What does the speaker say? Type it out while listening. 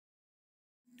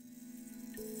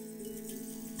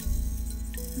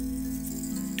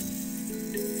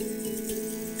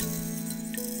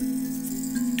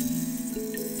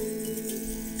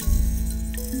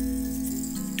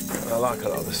like a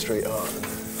lot of the street art.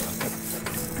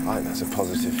 I think that's a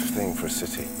positive thing for a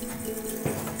city.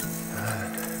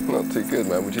 Not too good,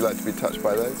 man. Would you like to be touched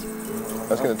by those?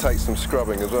 That's going to take some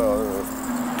scrubbing as well, isn't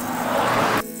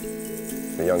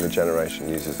it? The younger generation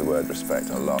uses the word respect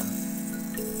a lot.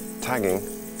 Tagging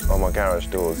on my garage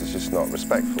doors is just not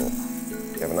respectful.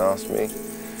 You haven't asked me. It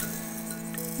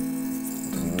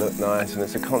doesn't look nice, and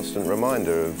it's a constant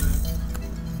reminder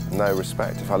of no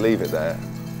respect. If I leave it there,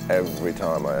 every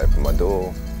time I open my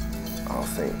door, I'll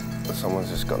think that someone's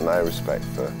just got no respect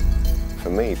for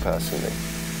me personally.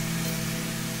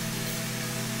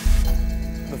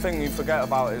 The thing you forget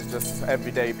about is just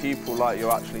everyday people, like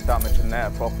you're actually damaging their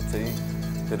property.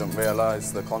 Didn't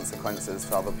realise the consequences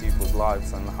to other people's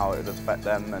lives and how it would affect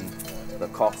them and the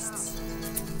costs.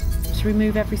 To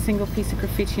remove every single piece of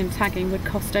graffiti and tagging would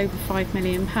cost over £5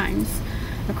 million.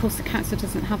 Of course, the council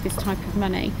doesn't have this type of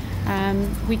money.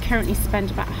 We currently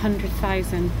spend about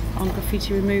 £100,000 on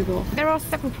graffiti removal. There are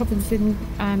several problems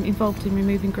involved in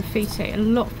removing graffiti. A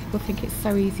lot of people think it's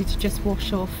so easy to just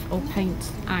wash off or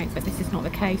paint out, but this is not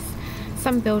the case.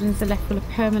 Some buildings are left with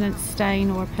a permanent stain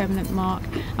or a permanent mark.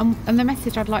 And the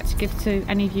message I'd like to give to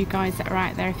any of you guys that are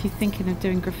out there, if you're thinking of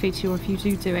doing graffiti or if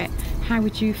you do it, how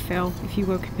would you feel if you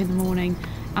woke up in the morning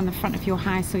and the front of your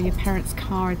house or your parents'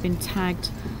 car had been tagged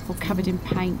or covered in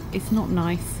paint? It's not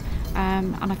nice.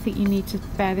 And I think you need to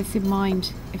bear this in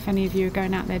mind if any of you are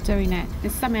going out there doing it.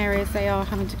 In some areas they are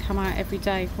having to come out every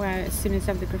day, where as soon as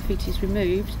ever the graffiti is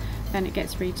removed, then it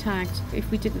gets re-tagged. If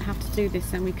we didn't have to do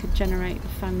this, then we could generate the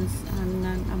funds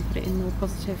and put it in more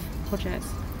positive projects.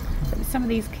 But some of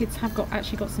these kids have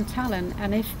actually got some talent,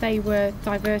 and if they were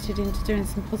diverted into doing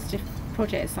some positive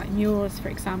projects like murals, for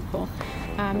example,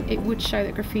 it would show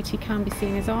that graffiti can be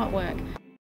seen as artwork.